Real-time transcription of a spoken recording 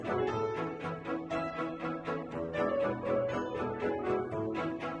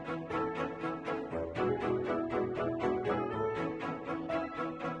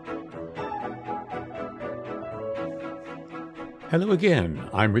Hello again,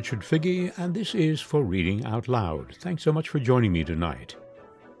 I'm Richard Figge, and this is For Reading Out Loud. Thanks so much for joining me tonight.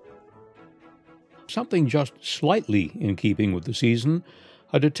 Something just slightly in keeping with the season,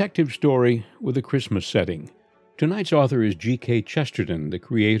 a detective story with a Christmas setting. Tonight's author is G.K. Chesterton, the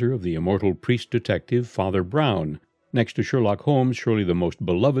creator of the immortal priest-detective Father Brown, next to Sherlock Holmes, surely the most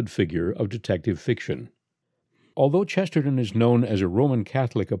beloved figure of detective fiction. Although Chesterton is known as a Roman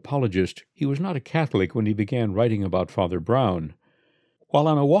Catholic apologist, he was not a Catholic when he began writing about Father Brown. While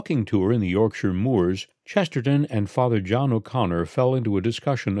on a walking tour in the Yorkshire moors, Chesterton and Father John O'Connor fell into a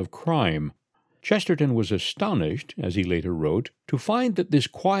discussion of crime. Chesterton was astonished, as he later wrote, to find that this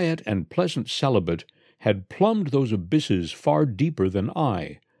quiet and pleasant celibate had plumbed those abysses far deeper than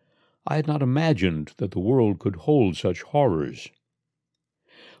I. I had not imagined that the world could hold such horrors.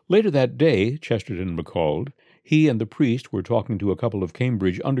 Later that day, Chesterton recalled, he and the priest were talking to a couple of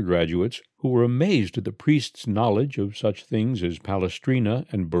Cambridge undergraduates who were amazed at the priest's knowledge of such things as Palestrina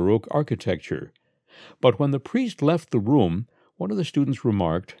and Baroque architecture. But when the priest left the room, one of the students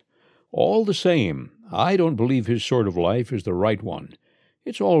remarked, "All the same, I don't believe his sort of life is the right one.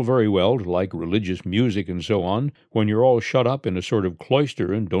 It's all very well to like religious music and so on, when you're all shut up in a sort of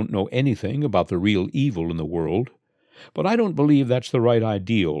cloister and don't know anything about the real evil in the world. But I don't believe that's the right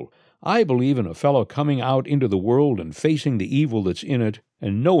ideal. I believe in a fellow coming out into the world and facing the evil that's in it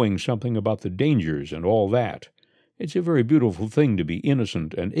and knowing something about the dangers and all that. It's a very beautiful thing to be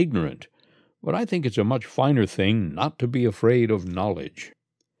innocent and ignorant, but I think it's a much finer thing not to be afraid of knowledge."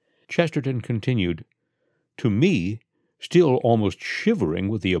 Chesterton continued, "To me, still almost shivering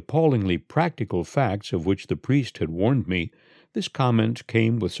with the appallingly practical facts of which the priest had warned me, this comment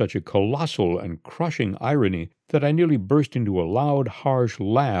came with such a colossal and crushing irony that I nearly burst into a loud, harsh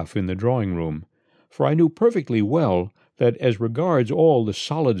laugh in the drawing-room, for I knew perfectly well that as regards all the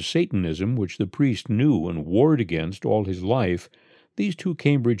solid Satanism which the priest knew and warred against all his life, these two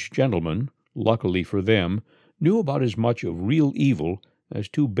Cambridge gentlemen, luckily for them, knew about as much of real evil as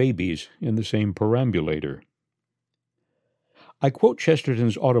two babies in the same perambulator." I quote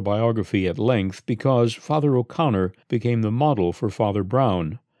Chesterton's autobiography at length because Father O'Connor became the model for Father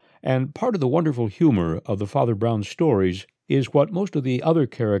Brown, and part of the wonderful humor of the Father Brown stories is what most of the other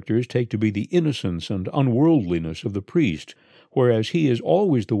characters take to be the innocence and unworldliness of the priest, whereas he is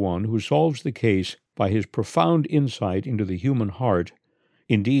always the one who solves the case by his profound insight into the human heart,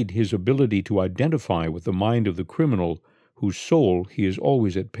 indeed his ability to identify with the mind of the criminal, whose soul he is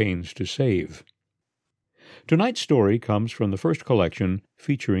always at pains to save. Tonight's story comes from the first collection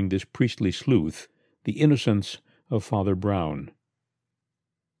featuring this priestly sleuth, The Innocence of Father Brown.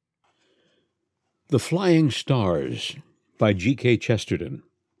 The Flying Stars by G.K. Chesterton.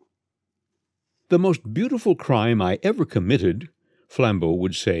 "The most beautiful crime I ever committed," Flambeau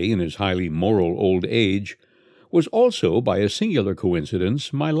would say in his highly moral old age, "was also, by a singular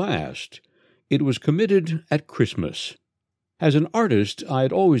coincidence, my last. It was committed at Christmas. As an artist, I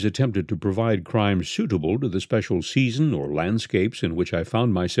had always attempted to provide crimes suitable to the special season or landscapes in which I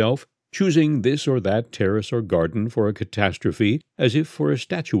found myself, choosing this or that terrace or garden for a catastrophe as if for a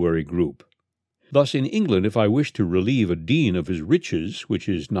statuary group. Thus in England, if I wished to relieve a dean of his riches, which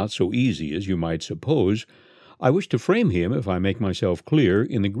is not so easy as you might suppose, I wished to frame him, if I make myself clear,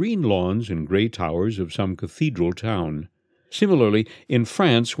 in the green lawns and grey towers of some cathedral town. Similarly, in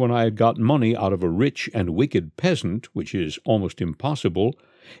France, when I had got money out of a rich and wicked peasant, which is almost impossible,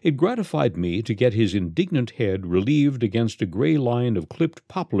 it gratified me to get his indignant head relieved against a grey line of clipped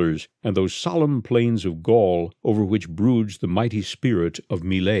poplars and those solemn plains of Gaul over which broods the mighty spirit of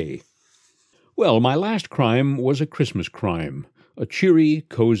Millet. Well, my last crime was a Christmas crime, a cheery,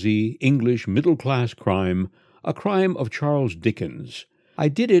 cosy, English middle-class crime, a crime of Charles Dickens. I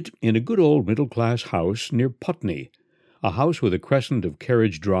did it in a good old middle-class house near Putney, a house with a crescent of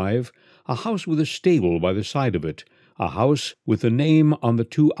Carriage Drive, a house with a stable by the side of it, a house with the name on the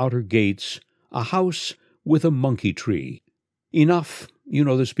two outer gates, a house with a monkey tree. Enough, you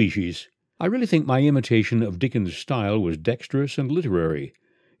know the species. I really think my imitation of Dickens' style was dexterous and literary.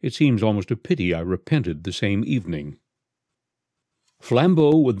 It seems almost a pity I repented the same evening."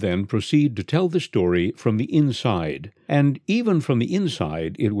 Flambeau would then proceed to tell the story from the inside, and even from the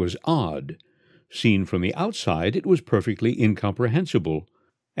inside it was odd. Seen from the outside, it was perfectly incomprehensible,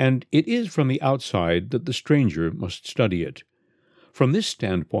 and it is from the outside that the stranger must study it. From this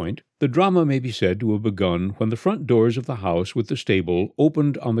standpoint, the drama may be said to have begun when the front doors of the house with the stable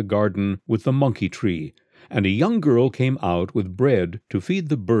opened on the garden with the monkey tree, and a young girl came out with bread to feed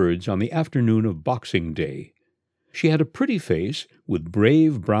the birds on the afternoon of Boxing Day. She had a pretty face, with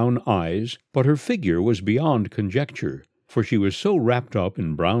brave brown eyes, but her figure was beyond conjecture, for she was so wrapped up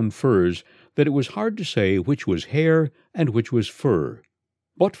in brown furs that it was hard to say which was hair and which was fur.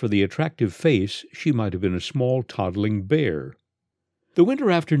 But for the attractive face, she might have been a small toddling bear. The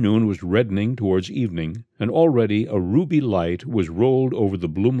winter afternoon was reddening towards evening, and already a ruby light was rolled over the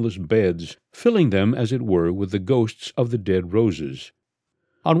bloomless beds, filling them, as it were, with the ghosts of the dead roses.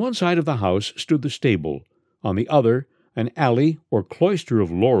 On one side of the house stood the stable. On the other, an alley or cloister of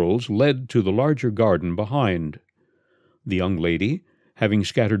laurels led to the larger garden behind. The young lady, having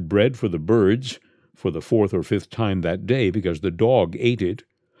scattered bread for the birds, for the 4th or 5th time that day because the dog ate it,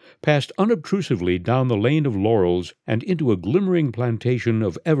 passed unobtrusively down the lane of laurels and into a glimmering plantation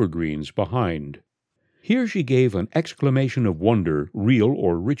of evergreens behind. Here she gave an exclamation of wonder, real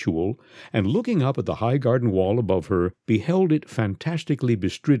or ritual, and looking up at the high garden wall above her, beheld it fantastically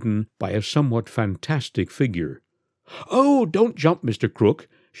bestridden by a somewhat fantastic figure. "Oh, don't jump, Mr. Krook,"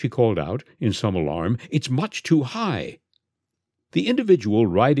 she called out in some alarm. "It's much too high." The individual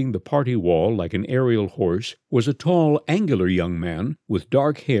riding the party wall like an aerial horse was a tall, angular young man with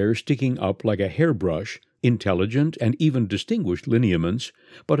dark hair sticking up like a hairbrush, intelligent and even distinguished lineaments,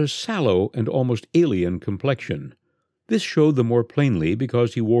 but a sallow and almost alien complexion. This showed the more plainly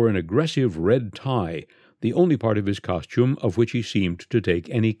because he wore an aggressive red tie, the only part of his costume of which he seemed to take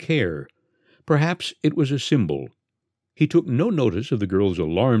any care. Perhaps it was a symbol. He took no notice of the girl's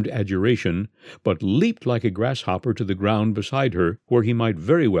alarmed adjuration, but leaped like a grasshopper to the ground beside her, where he might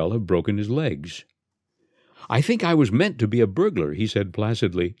very well have broken his legs. "I think I was meant to be a burglar," he said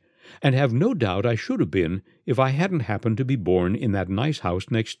placidly, "and have no doubt I should have been if I hadn't happened to be born in that nice house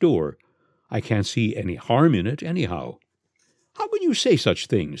next door. I can't see any harm in it, anyhow." "How can you say such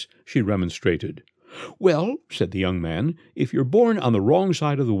things?" she remonstrated. "Well," said the young man, "if you're born on the wrong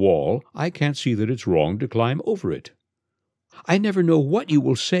side of the wall, I can't see that it's wrong to climb over it." "I never know what you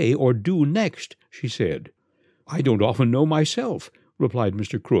will say or do next," she said. "I don't often know myself," replied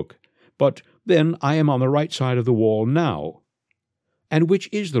Mr. Krook, "but then I am on the right side of the wall now." "And which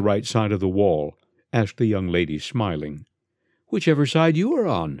is the right side of the wall?" asked the young lady, smiling. "Whichever side you are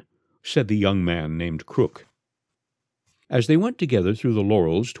on," said the young man named Krook. As they went together through the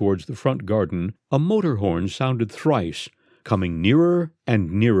laurels towards the front garden, a motor horn sounded thrice, coming nearer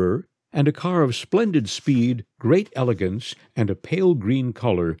and nearer, and a car of splendid speed, great elegance, and a pale green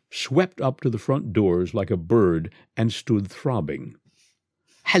color swept up to the front doors like a bird and stood throbbing.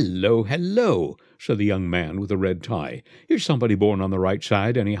 "Hello, hello," said the young man with the red tie. "Here's somebody born on the right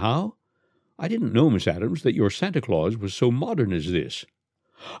side, anyhow. I didn't know, Miss Adams, that your Santa Claus was so modern as this."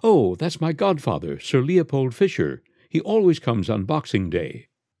 "Oh, that's my godfather, Sir Leopold Fisher. He always comes on Boxing Day."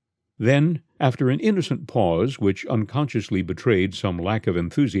 Then, after an innocent pause which unconsciously betrayed some lack of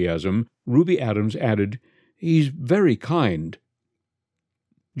enthusiasm, Ruby Adams added, "He's very kind."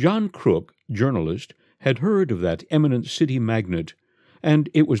 John Krook, journalist, had heard of that eminent city magnate, and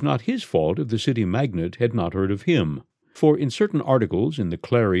it was not his fault if the city magnate had not heard of him, for in certain articles in the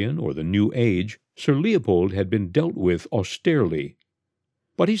Clarion or the New Age, Sir Leopold had been dealt with austerely.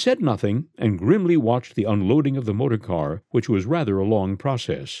 But he said nothing, and grimly watched the unloading of the motor car, which was rather a long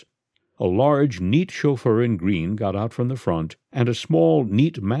process. A large, neat chauffeur in green got out from the front, and a small,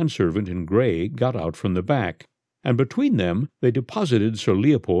 neat manservant in grey got out from the back, and between them they deposited Sir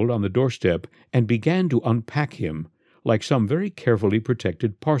Leopold on the doorstep and began to unpack him, like some very carefully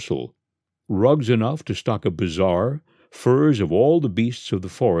protected parcel. Rugs enough to stock a bazaar, furs of all the beasts of the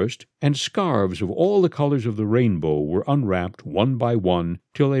forest, and scarves of all the colors of the rainbow were unwrapped one by one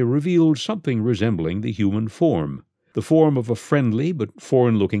till they revealed something resembling the human form. The form of a friendly but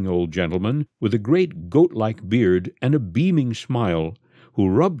foreign-looking old gentleman with a great goat-like beard and a beaming smile, who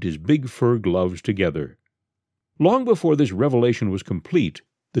rubbed his big fur gloves together. Long before this revelation was complete,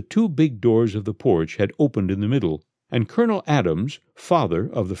 the two big doors of the porch had opened in the middle, and Colonel Adams, father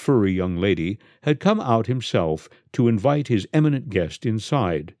of the furry young lady, had come out himself to invite his eminent guest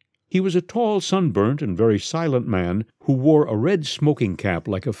inside. He was a tall, sunburnt, and very silent man who wore a red smoking cap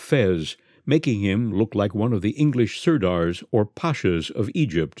like a fez, making him look like one of the English Sirdars or Pashas of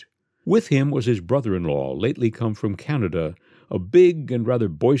Egypt. With him was his brother-in-law, lately come from Canada, a big and rather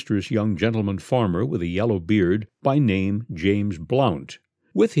boisterous young gentleman farmer with a yellow beard, by name James Blount.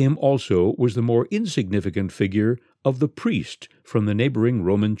 With him also was the more insignificant figure of the priest from the neighboring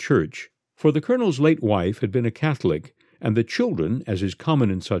Roman church, for the colonel's late wife had been a Catholic, and the children, as is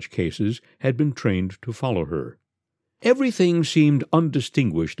common in such cases, had been trained to follow her. Everything seemed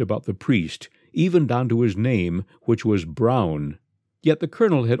undistinguished about the priest, even down to his name, which was Brown. Yet the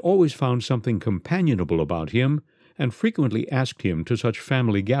colonel had always found something companionable about him, and frequently asked him to such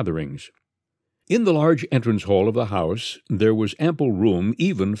family gatherings. In the large entrance hall of the house there was ample room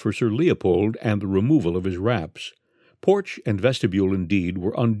even for Sir Leopold and the removal of his wraps. Porch and vestibule, indeed,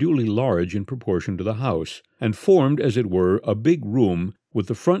 were unduly large in proportion to the house, and formed, as it were, a big room with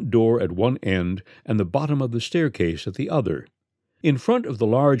the front door at one end and the bottom of the staircase at the other. In front of the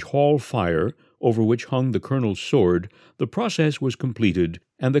large hall fire, over which hung the colonel's sword, the process was completed,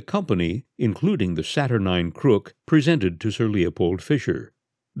 and the company, including the saturnine Krook, presented to Sir Leopold Fisher.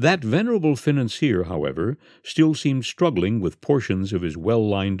 That venerable financier, however, still seemed struggling with portions of his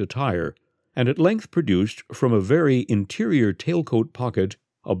well-lined attire, and at length produced from a very interior tailcoat pocket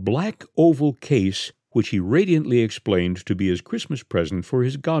a black oval case which he radiantly explained to be his Christmas present for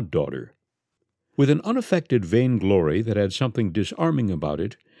his goddaughter. With an unaffected vainglory that had something disarming about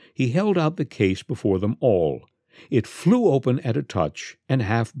it, he held out the case before them all. It flew open at a touch and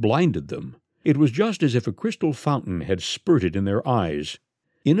half blinded them. It was just as if a crystal fountain had spurted in their eyes.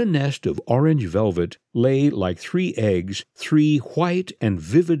 In a nest of orange velvet lay, like 3 eggs, 3 white and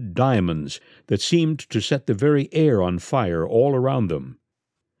vivid diamonds that seemed to set the very air on fire all around them.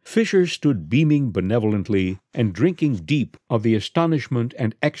 Fisher stood beaming benevolently and drinking deep of the astonishment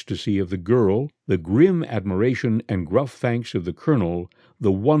and ecstasy of the girl, the grim admiration and gruff thanks of the colonel,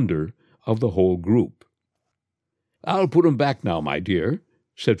 the wonder of the whole group. "I'll put 'em back now, my dear,"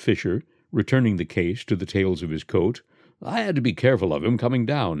 said Fisher, returning the case to the tails of his coat. "I had to be careful of him coming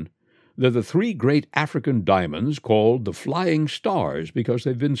down. They're the 3 great African diamonds called the Flying Stars because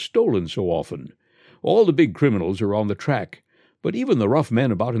they've been stolen so often. All the big criminals are on the track, but even the rough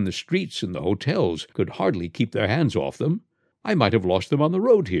men about in the streets and the hotels could hardly keep their hands off them. I might have lost them on the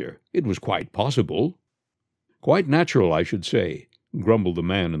road here. It was quite possible." "Quite natural, I should say," grumbled the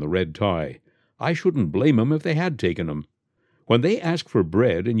man in the red tie. "I shouldn't blame 'em if they had taken 'em. When they ask for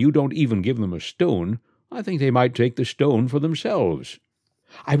bread and you don't even give them a stone, I think they might take the stone for themselves."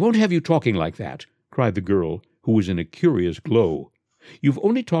 "I won't have you talking like that," cried the girl, who was in a curious glow. "You've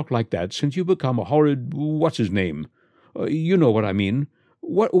only talked like that since you become a horrid what's-his-name. You know what I mean.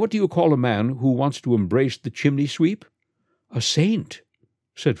 What do you call a man who wants to embrace the chimney-sweep?" "A saint,"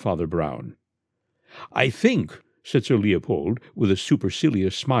 said Father Brown. "I think," said Sir Leopold, with a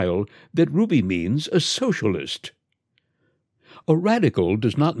supercilious smile, "that Ruby means a socialist." "A radical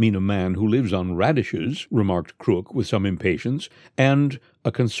does not mean a man who lives on radishes," remarked Krook with some impatience, "and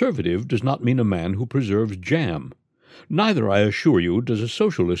a conservative does not mean a man who preserves jam. Neither, I assure you, does a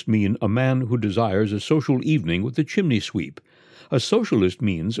socialist mean a man who desires a social evening with the chimney-sweep. A socialist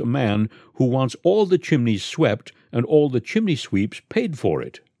means a man who wants all the chimneys swept and all the chimney-sweeps paid for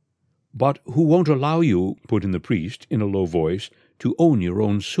it." "But who won't allow you," put in the priest in a low voice, "to own your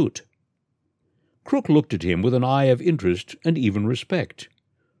own soot." Krook looked at him with an eye of interest and even respect.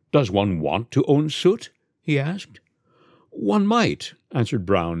 "Does one want to own soot?" he asked. "One might," answered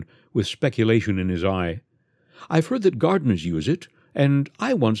Brown, with speculation in his eye. "I've heard that gardeners use it, and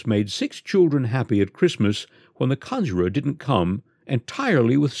I once made 6 children happy at Christmas when the conjurer didn't come,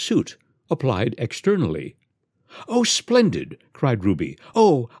 entirely with soot, applied externally." "Oh, splendid!" cried Ruby.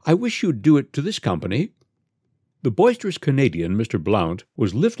 "Oh, I wish you'd do it to this company." The boisterous Canadian, Mr. Blount,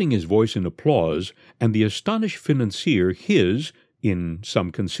 was lifting his voice in applause, and the astonished financier his, in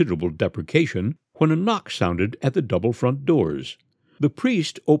some considerable deprecation, when a knock sounded at the double front doors. The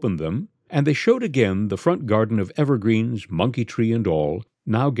priest opened them, and they showed again the front garden of evergreens, monkey tree and all,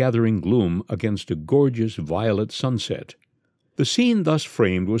 now gathering gloom against a gorgeous violet sunset. The scene thus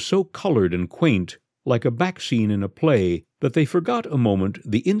framed was so colored and quaint, like a back scene in a play, that they forgot a moment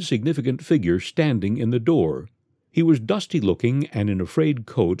the insignificant figure standing in the door. He was dusty-looking and in a frayed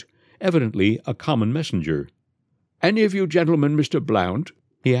coat, evidently a common messenger. "Any of you gentlemen Mr. Blount?"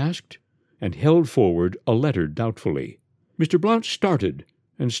 he asked, and held forward a letter doubtfully. Mr. Blount started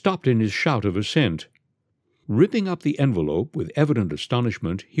and stopped in his shout of assent. Ripping up the envelope with evident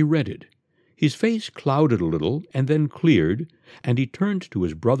astonishment, he read it. His face clouded a little and then cleared, and he turned to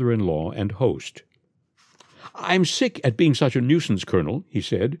his brother-in-law and host. "I'm sick at being such a nuisance, Colonel," he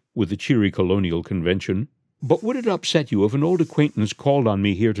said, with the cheery colonial convention. "But would it upset you if an old acquaintance called on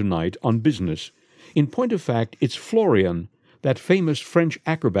me here tonight on business? In point of fact, it's Florian, that famous French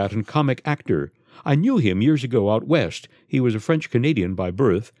acrobat and comic actor. I knew him years ago out west. He was a French-Canadian by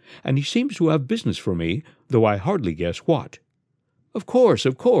birth, and he seems to have business for me, though I hardly guess what." Of course,"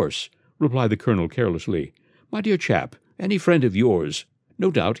 replied the colonel carelessly. "My dear chap, any friend of yours. No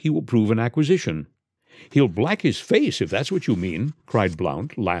doubt he will prove an acquisition." "He'll black his face, if that's what you mean," cried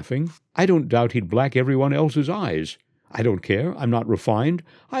Blount, laughing. "I don't doubt he'd black everyone else's eyes. I don't care. I'm not refined.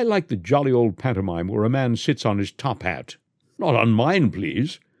 I like the jolly old pantomime where a man sits on his top hat." "Not on mine,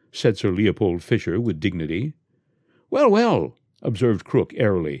 please," said Sir Leopold Fisher with dignity. Well, observed Krook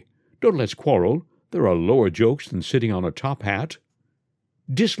airily. "Don't let's quarrel. There are lower jokes than sitting on a top hat."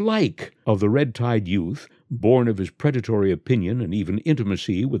 Dislike of the red-tied youth born of his predatory opinion and even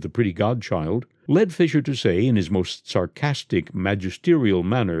intimacy with the pretty godchild, led Fisher to say in his most sarcastic, magisterial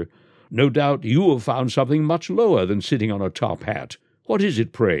manner, "No doubt you have found something much lower than sitting on a top hat. What is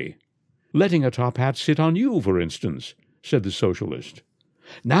it, pray?" "Letting a top hat sit on you, for instance," said the socialist.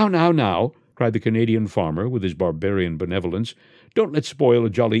 Now, cried the Canadian farmer with his barbarian benevolence, "don't let's spoil a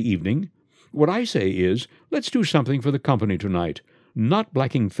jolly evening. What I say is, let's do something for the company tonight. Not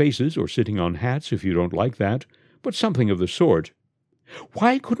blacking faces or sitting on hats, if you don't like that, but something of the sort.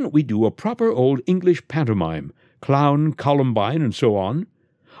 Why couldn't we do a proper old English pantomime, clown, Columbine, and so on?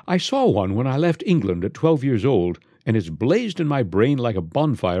 I saw one when I left England at 12 years old, and it's blazed in my brain like a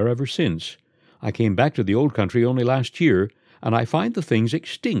bonfire ever since. I came back to the old country only last year, and I find the thing's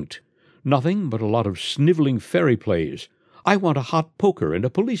extinct. Nothing but a lot of snivelling fairy plays. I want a hot poker and a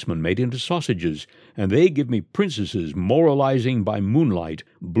policeman made into sausages, and they give me princesses moralizing by moonlight,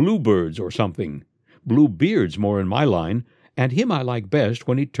 bluebirds or something. Bluebeard's more in my line, and him I like best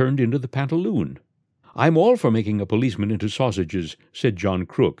when he turned into the pantaloon." "I'm all for making a policeman into sausages," said John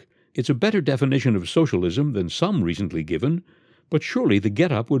Crook. "It's a better definition of socialism than some recently given, but surely the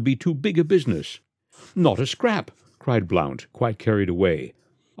get-up would be too big a business." "Not a scrap," cried Blount, quite carried away.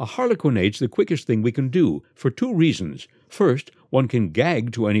 "A harlequinade's the quickest thing we can do, for two reasons. First, one can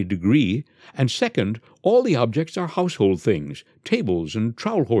gag to any degree, and second, all the objects are household things, tables and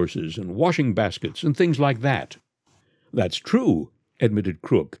trowel horses and washing baskets and things like that." "That's true," admitted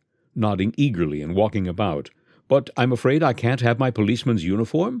Crook, nodding eagerly and walking about. "But I'm afraid I can't have my policeman's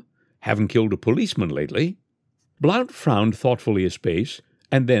uniform? Haven't killed a policeman lately." Blount frowned thoughtfully a space,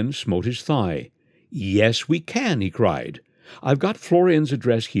 and then smote his thigh. "Yes, we can," he cried. "I've got Florian's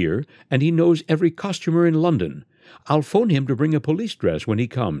address here, and he knows every costumer in London. I'll phone him to bring a police dress when he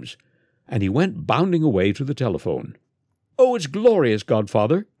comes." And he went bounding away to the telephone. "Oh, it's glorious,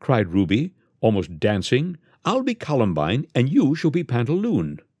 godfather," cried Ruby, almost dancing. "I'll be Columbine, and you shall be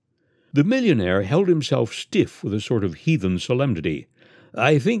Pantaloon." The millionaire held himself stiff with a sort of heathen solemnity.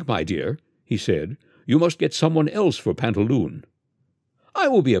 "I think, my dear," he said, "you must get someone else for Pantaloon." "I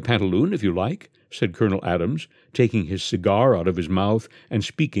will be a Pantaloon, if you like," said Colonel Adams, taking his cigar out of his mouth and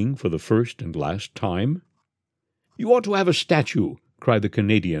speaking for the first and last time. "You ought to have a statue," cried the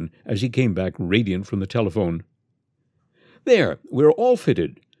Canadian as he came back radiant from the telephone. "There, we're all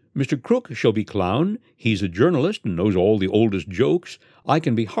fitted. Mr. Crook shall be clown. He's a journalist and knows all the oldest jokes. I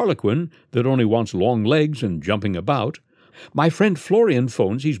can be harlequin that only wants long legs and jumping about. My friend Florian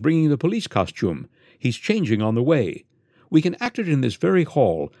phones he's bringing the police costume. He's changing on the way. We can act it in this very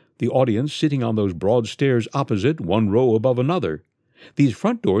hall, the audience sitting on those broad stairs opposite, one row above another. These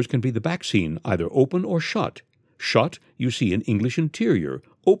front doors can be the back scene, either open or shut. Shut, you see an English interior.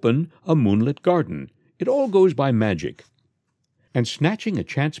 Open, a moonlit garden. It all goes by magic." And snatching a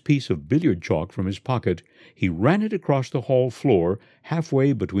chance piece of billiard chalk from his pocket, he ran it across the hall floor,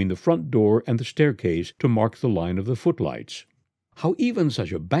 halfway between the front door and the staircase, to mark the line of the footlights. How even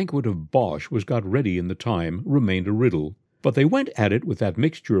such a banquet of bosh was got ready in the time remained a riddle, but they went at it with that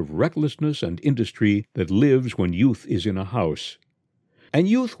mixture of recklessness and industry that lives when youth is in a house. And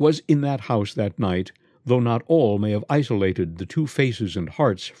youth was in that house that night, though not all may have isolated the two faces and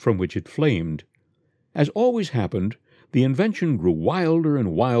hearts from which it flamed. As always happened, the invention grew wilder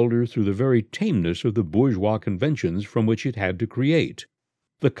and wilder through the very tameness of the bourgeois conventions from which it had to create.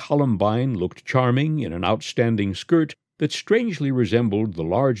 The Columbine looked charming in an outstanding skirt that strangely resembled the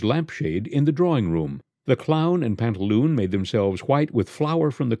large lampshade in the drawing-room. The clown and Pantaloon made themselves white with flour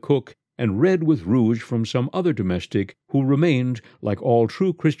from the cook and red with rouge from some other domestic who remained, like all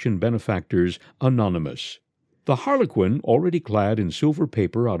true Christian benefactors, anonymous. The harlequin, already clad in silver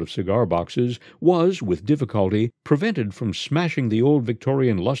paper out of cigar boxes, was, with difficulty, prevented from smashing the old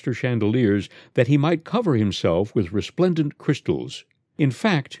Victorian lustre chandeliers that he might cover himself with resplendent crystals. In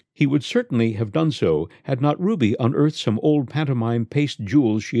fact, he would certainly have done so had not Ruby unearthed some old pantomime paste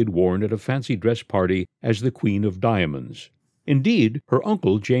jewels she had worn at a fancy dress party as the Queen of Diamonds. Indeed, her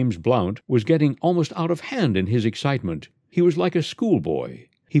uncle, James Blount, was getting almost out of hand in his excitement. He was like a schoolboy.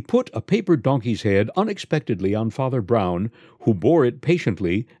 He put a paper donkey's head unexpectedly on Father Brown, who bore it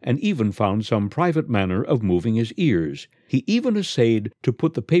patiently and even found some private manner of moving his ears. He even essayed to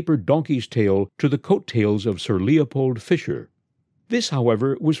put the paper donkey's tail to the coat-tails of Sir Leopold Fisher. This,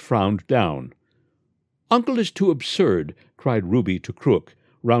 however, was frowned down. "Uncle is too absurd," cried Ruby to Crook,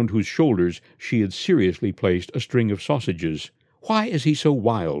 round whose shoulders she had seriously placed a string of sausages. "Why is he so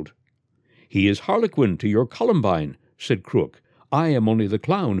wild?" "He is harlequin to your Columbine," said Crook. "I am only the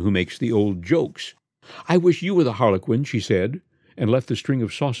clown who makes the old jokes." "I wish you were the harlequin," she said, and left the string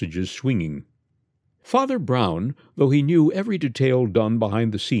of sausages swinging. Father Brown, though he knew every detail done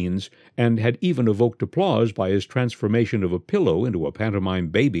behind the scenes, and had even evoked applause by his transformation of a pillow into a pantomime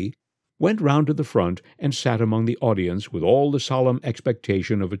baby, went round to the front and sat among the audience with all the solemn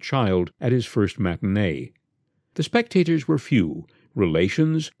expectation of a child at his first matinee. The spectators were few,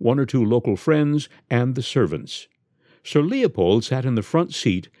 relations, one or two local friends, and the servants. Sir Leopold sat in the front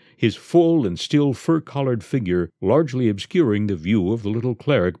seat, his full and still fur-collared figure largely obscuring the view of the little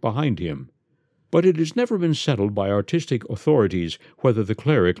cleric behind him. But it has never been settled by artistic authorities whether the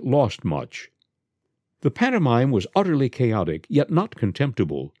cleric lost much. The pantomime was utterly chaotic, yet not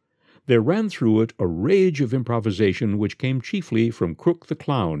contemptible. There ran through it a rage of improvisation which came chiefly from Krook the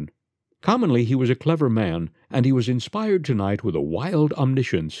clown. Commonly he was a clever man, and he was inspired tonight with a wild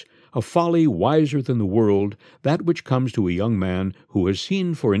omniscience, a folly wiser than the world, that which comes to a young man who has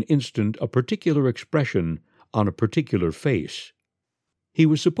seen for an instant a particular expression on a particular face. He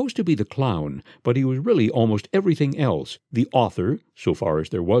was supposed to be the clown, but he was really almost everything else, the author, so far as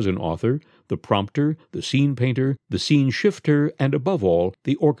there was an author, the prompter, the scene painter, the scene shifter, and above all,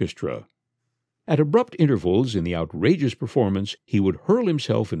 the orchestra. At abrupt intervals in the outrageous performance, he would hurl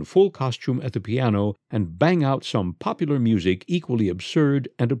himself in full costume at the piano and bang out some popular music equally absurd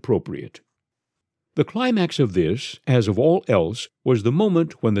and appropriate. The climax of this, as of all else, was the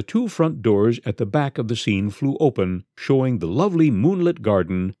moment when the two front doors at the back of the scene flew open, showing the lovely moonlit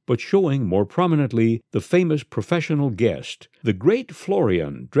garden, but showing more prominently the famous professional guest, the great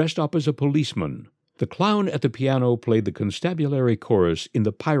Florian, dressed up as a policeman. The clown at the piano played the constabulary chorus in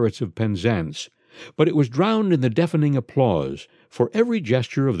The Pirates of Penzance, but it was drowned in the deafening applause, for every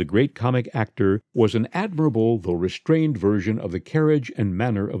gesture of the great comic actor was an admirable though restrained version of the carriage and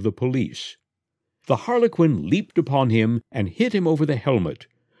manner of the police. The harlequin leaped upon him and hit him over the helmet.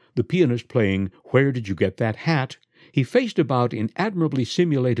 The pianist playing "Where Did You Get That Hat?" he faced about in admirably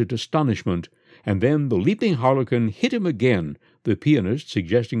simulated astonishment, and then the leaping harlequin hit him again, the pianist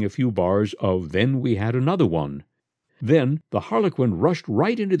suggesting a few bars of "Then We Had Another One." Then the harlequin rushed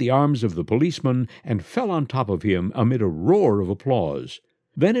right into the arms of the policeman and fell on top of him amid a roar of applause.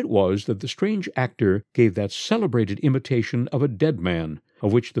 Then it was that the strange actor gave that celebrated imitation of a dead man,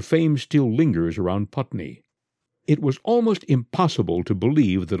 of which the fame still lingers around Putney. It was almost impossible to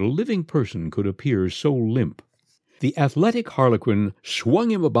believe that a living person could appear so limp. The athletic harlequin swung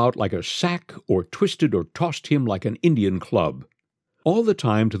him about like a sack, or twisted or tossed him like an Indian club, all the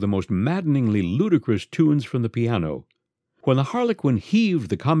time to the most maddeningly ludicrous tunes from the piano. When the harlequin heaved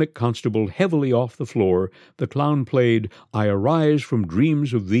the comic constable heavily off the floor, the clown played "I Arise from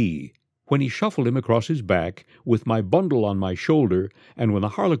Dreams of Thee." When he shuffled him across his back, "With My Bundle on My Shoulder," and when the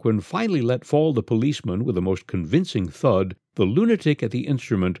harlequin finally let fall the policeman with a most convincing thud, the lunatic at the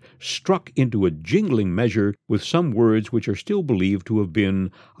instrument struck into a jingling measure with some words which are still believed to have been,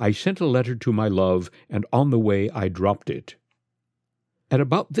 "I sent a letter to my love, and on the way I dropped it." At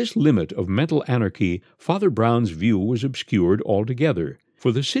about this limit of mental anarchy, Father Brown's view was obscured altogether,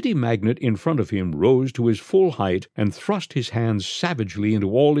 for the city magnate in front of him rose to his full height and thrust his hands savagely into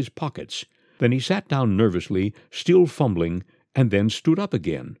all his pockets. Then he sat down nervously, still fumbling, and then stood up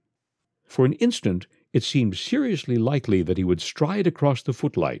again. For an instant it seemed seriously likely that he would stride across the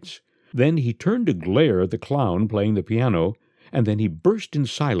footlights. Then he turned to glare at the clown playing the piano, and then he burst in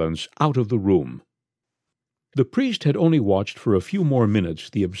silence out of the room. The priest had only watched for a few more minutes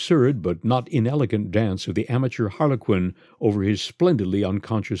the absurd but not inelegant dance of the amateur harlequin over his splendidly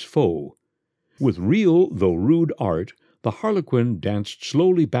unconscious foe. With real though rude art, the harlequin danced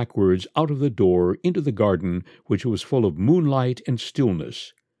slowly backwards out of the door into the garden, which was full of moonlight and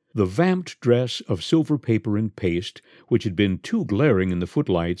stillness. The vamped dress of silver paper and paste, which had been too glaring in the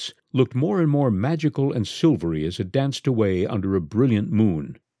footlights, looked more and more magical and silvery as it danced away under a brilliant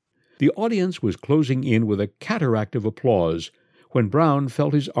moon. The audience was closing in with a cataract of applause when Brown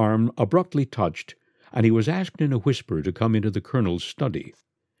felt his arm abruptly touched, and he was asked in a whisper to come into the colonel's study.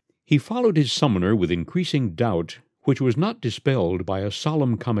 He followed his summoner with increasing doubt, which was not dispelled by a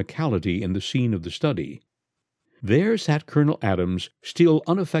solemn comicality in the scene of the study. There sat Colonel Adams, still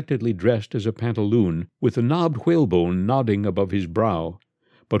unaffectedly dressed as a pantaloon, with the knobbed whalebone nodding above his brow,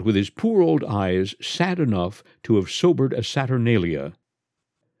 but with his poor old eyes sad enough to have sobered a Saturnalia.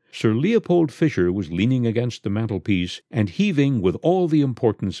 Sir Leopold Fisher was leaning against the mantelpiece and heaving with all the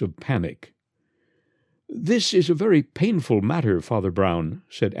importance of panic. "This is a very painful matter, Father Brown,"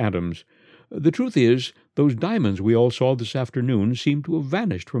 said Adams. "The truth is, those diamonds we all saw this afternoon seem to have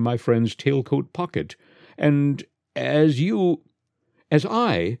vanished from my friend's tailcoat pocket, and as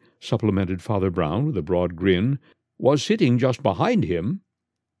I, supplemented Father Brown with a broad grin, was sitting just behind him."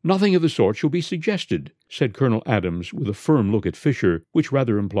 "Nothing of the sort shall be suggested," said Colonel Adams, with a firm look at Fisher, which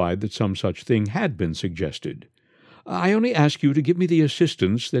rather implied that some such thing had been suggested. "I only ask you to give me the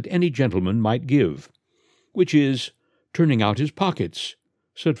assistance that any gentleman might give." "Which is turning out his pockets,"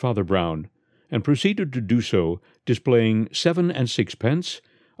 said Father Brown, and proceeded to do so, displaying 7 and 6 pence,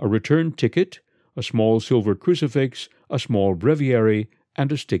 a return ticket, a small silver crucifix, a small breviary,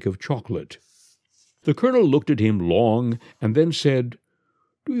 and a stick of chocolate. The colonel looked at him long, and then said,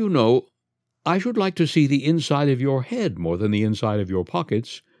 "Do you know, I should like to see the inside of your head more than the inside of your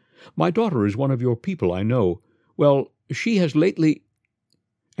pockets. My daughter is one of your people, I know. Well, she has lately—"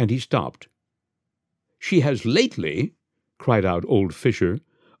 And he stopped. "She has lately," cried out old Fisher,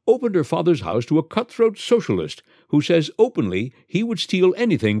 "opened her father's house to a cutthroat socialist who says openly he would steal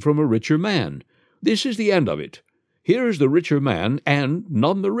anything from a richer man. This is the end of it. Here is the richer man, and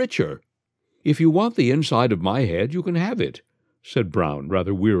none the richer." "If you want the inside of my head, you can have it," said Brown,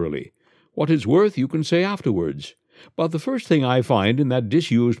 rather wearily. "What it's worth you can say afterwards. But the first thing I find in that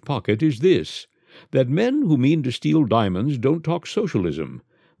disused pocket is this, that men who mean to steal diamonds don't talk socialism.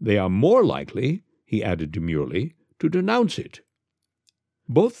 They are more likely," he added demurely, "to denounce it."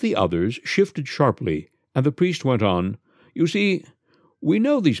 Both the others shifted sharply, and the priest went on, "You see, we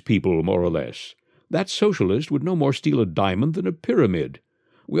know these people more or less. That socialist would no more steal a diamond than a pyramid.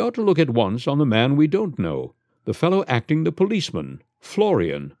 We ought to look at once on the man we don't know, the fellow acting the policeman,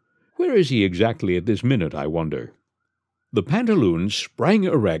 Florian. Where is he exactly at this minute, I wonder?" The pantaloon sprang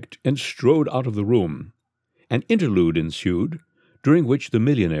erect and strode out of the room. An interlude ensued, during which the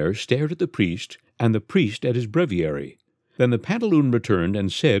millionaire stared at the priest and the priest at his breviary. Then the pantaloon returned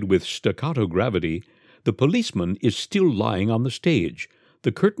and said with staccato gravity, "The policeman is still lying on the stage.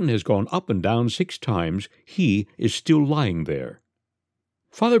 The curtain has gone up and down 6 times. He is still lying there."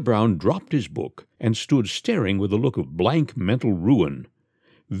 Father Brown dropped his book and stood staring with a look of blank mental ruin.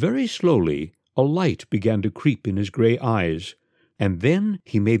 Very slowly a light began to creep in his gray eyes, and then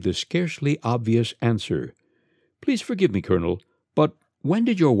he made the scarcely obvious answer. "Please forgive me, Colonel, but when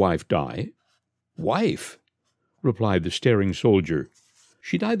did your wife die?" "Wife?" replied the staring soldier.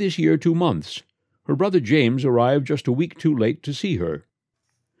 "She died this year 2 months. Her brother James arrived just a week too late to see her."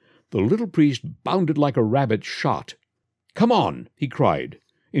 The little priest bounded like a rabbit shot. "Come on," he cried,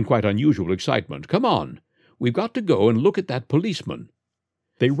 in quite unusual excitement. "Come on. We've got to go and look at that policeman."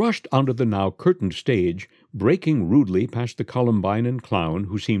 They rushed onto the now curtained stage, breaking rudely past the Columbine and clown,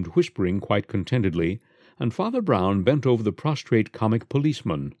 who seemed whispering quite contentedly, and Father Brown bent over the prostrate comic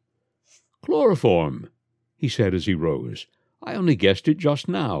policeman. "Chloroform," he said as he rose. "I only guessed it just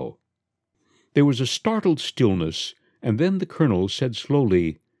now." There was a startled stillness, and then the colonel said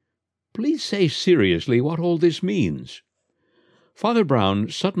slowly, "Please say seriously what all this means." Father Brown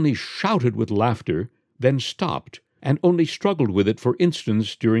suddenly shouted with laughter, then stopped, and only struggled with it for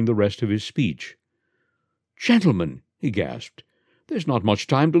instants during the rest of his speech. "Gentlemen," he gasped, "there's not much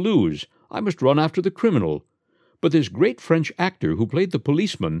time to lose. I must run after the criminal. But this great French actor who played the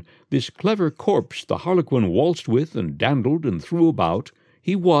policeman, this clever corpse the harlequin waltzed with and dandled and threw about,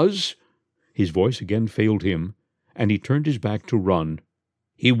 he was—" His voice again failed him, and he turned his back to run.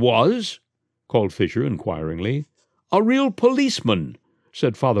 "He was?" called Fisher inquiringly. "A real policeman,"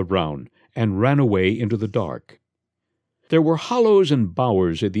 said Father Brown, and ran away into the dark. There were hollows and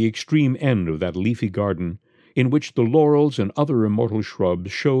bowers at the extreme end of that leafy garden, in which the laurels and other immortal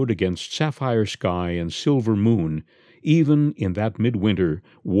shrubs showed against sapphire sky and silver moon, even in that midwinter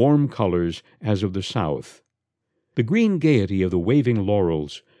warm colors as of the south. The green gaiety of the waving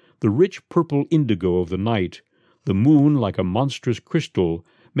laurels, the rich purple indigo of the night, the moon like a monstrous crystal,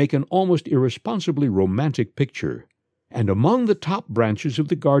 make an almost irresponsibly romantic picture. And among the top branches of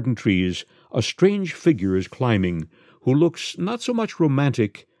the garden trees a strange figure is climbing, who looks not so much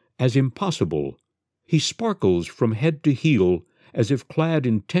romantic as impossible. He sparkles from head to heel, as if clad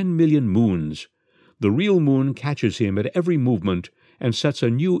in 10 million moons. The real moon catches him at every movement and sets a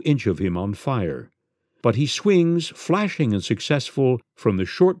new inch of him on fire. But he swings, flashing and successful, from the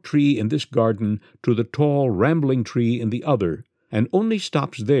short tree in this garden to the tall, rambling tree in the other, and only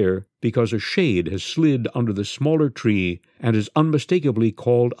stops there because a shade has slid under the smaller tree and has unmistakably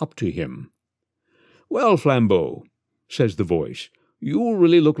called up to him. "Well, Flambeau," says the voice, "you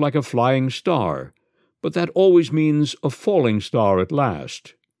really look like a flying star, but that always means a falling star at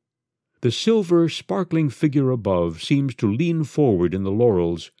last." The silver, sparkling figure above seems to lean forward in the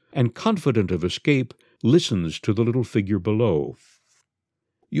laurels, and, confident of escape, listens to the little figure below.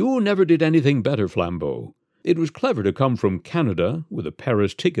 "You never did anything better, Flambeau. It was clever to come from Canada, with a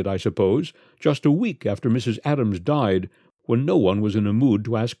Paris ticket, I suppose, just a week after Mrs. Adams died, when no one was in a mood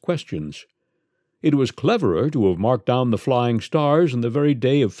to ask questions. It was cleverer to have marked down the flying stars on the very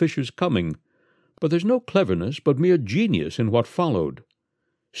day of Fisher's coming, but there's no cleverness but mere genius in what followed.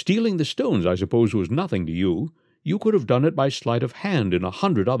 Stealing the stones, I suppose, was nothing to you. You could have done it by sleight of hand in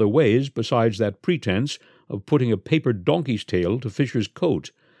 100 other ways besides that pretense of putting a paper donkey's tail to Fisher's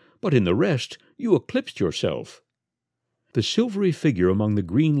coat, but in the rest you eclipsed yourself. The silvery figure among the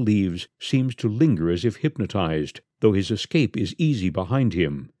green leaves seems to linger as if hypnotized, though his escape is easy behind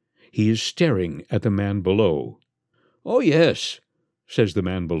him. He is staring at the man below. "Oh, yes," says the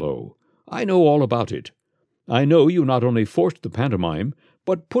man below. "I know all about it. I know you not only forced the pantomime,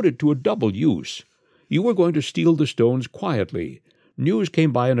 but put it to a double use. You were going to steal the stones quietly. News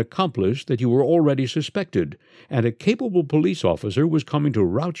came by an accomplice that you were already suspected, and a capable police officer was coming to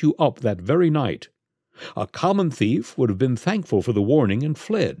rout you up that very night. A common thief would have been thankful for the warning and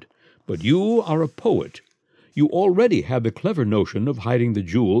fled, but you are a poet. You already had the clever notion of hiding the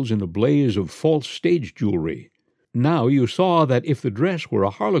jewels in a blaze of false stage jewelry. Now you saw that if the dress were a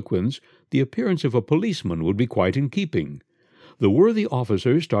harlequin's, the appearance of a policeman would be quite in keeping. The worthy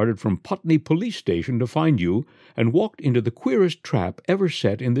officer started from Putney Police Station to find you, and walked into the queerest trap ever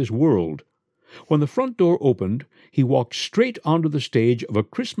set in this world. When the front door opened, he walked straight onto the stage of a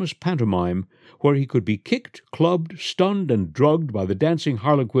Christmas pantomime, where he could be kicked, clubbed, stunned, and drugged by the dancing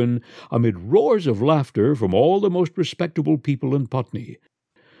harlequin amid roars of laughter from all the most respectable people in Putney.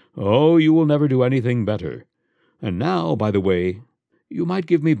 Oh, you will never do anything better. And now, by the way, you might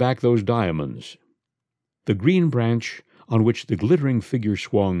give me back those diamonds." The green branch on which the glittering figure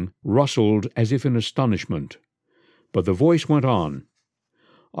swung rustled as if in astonishment. But the voice went on.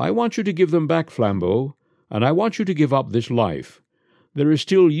 "I want you to give them back, Flambeau, and I want you to give up this life. There is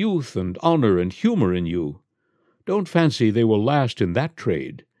still youth and honor and humor in you. Don't fancy they will last in that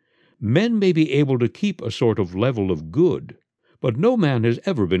trade. Men may be able to keep a sort of level of good, but no man has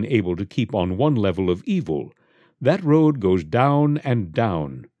ever been able to keep on one level of evil. That road goes down and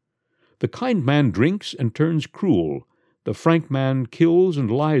down. The kind man drinks and turns cruel. The frank man kills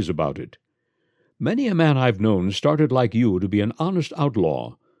and lies about it. Many a man I've known started like you to be an honest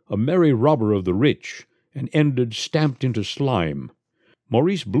outlaw, a merry robber of the rich, and ended stamped into slime.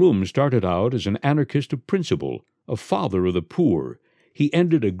 Maurice Blum started out as an anarchist of principle, a father of the poor. He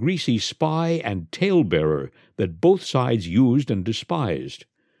ended a greasy spy and tale-bearer that both sides used and despised.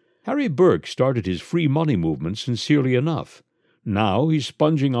 Harry Burke started his free money movement sincerely enough. Now he's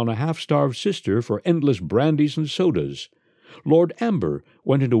sponging on a half-starved sister for endless brandies and sodas. Lord Amber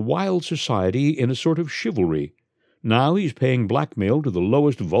went into wild society in a sort of chivalry. Now he's paying blackmail to the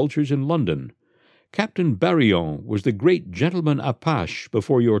lowest vultures in London. Captain Barillon was the great gentleman apache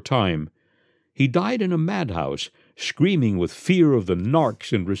before your time. He died in a madhouse, screaming with fear of the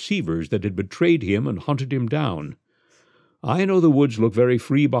narcs and receivers that had betrayed him and hunted him down. I know the woods look very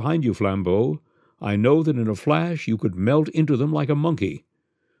free behind you, Flambeau. I know that in a flash you could melt into them like a monkey.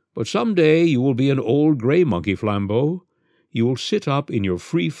 But some day you will be an old grey monkey, Flambeau. You will sit up in your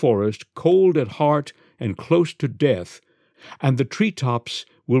free forest, cold at heart and close to death, and the tree-tops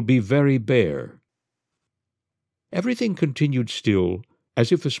will be very bare." Everything continued still,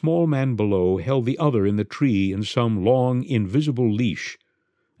 as if the small man below held the other in the tree in some long, invisible leash,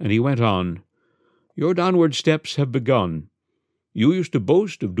 and he went on, "Your downward steps have begun. You used to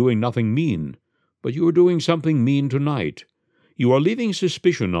boast of doing nothing mean, but you are doing something mean tonight. You are leaving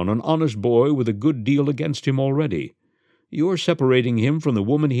suspicion on an honest boy with a good deal against him already. You are separating him from the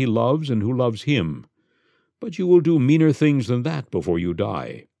woman he loves and who loves him. But you will do meaner things than that before you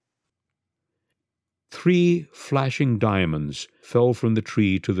die." 3 flashing diamonds fell from the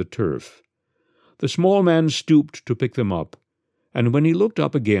tree to the turf. The small man stooped to pick them up, and when he looked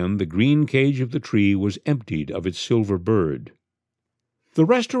up again the green cage of the tree was emptied of its silver bird. The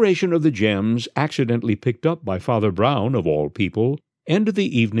restoration of the gems, accidentally picked up by Father Brown, of all people, ended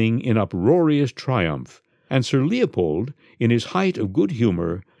the evening in uproarious triumph, and Sir Leopold, in his height of good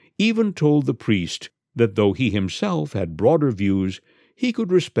humour, even told the priest that though he himself had broader views, he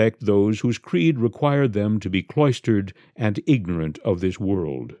could respect those whose creed required them to be cloistered and ignorant of this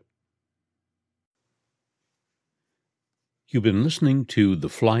world. You've been listening to The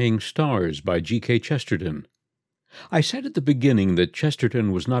Flying Stars by G.K. Chesterton. I said at the beginning that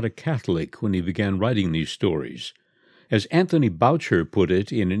Chesterton was not a Catholic when he began writing these stories. As Anthony Boucher put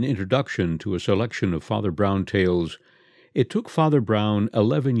it in an introduction to a selection of Father Brown tales, it took Father Brown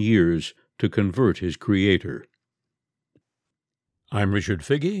 11 years to convert his creator. I'm Richard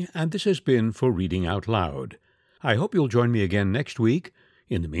Figge, and this has been For Reading Out Loud. I hope you'll join me again next week.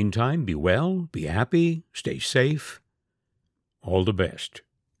 In the meantime, be well, be happy, stay safe. All the best.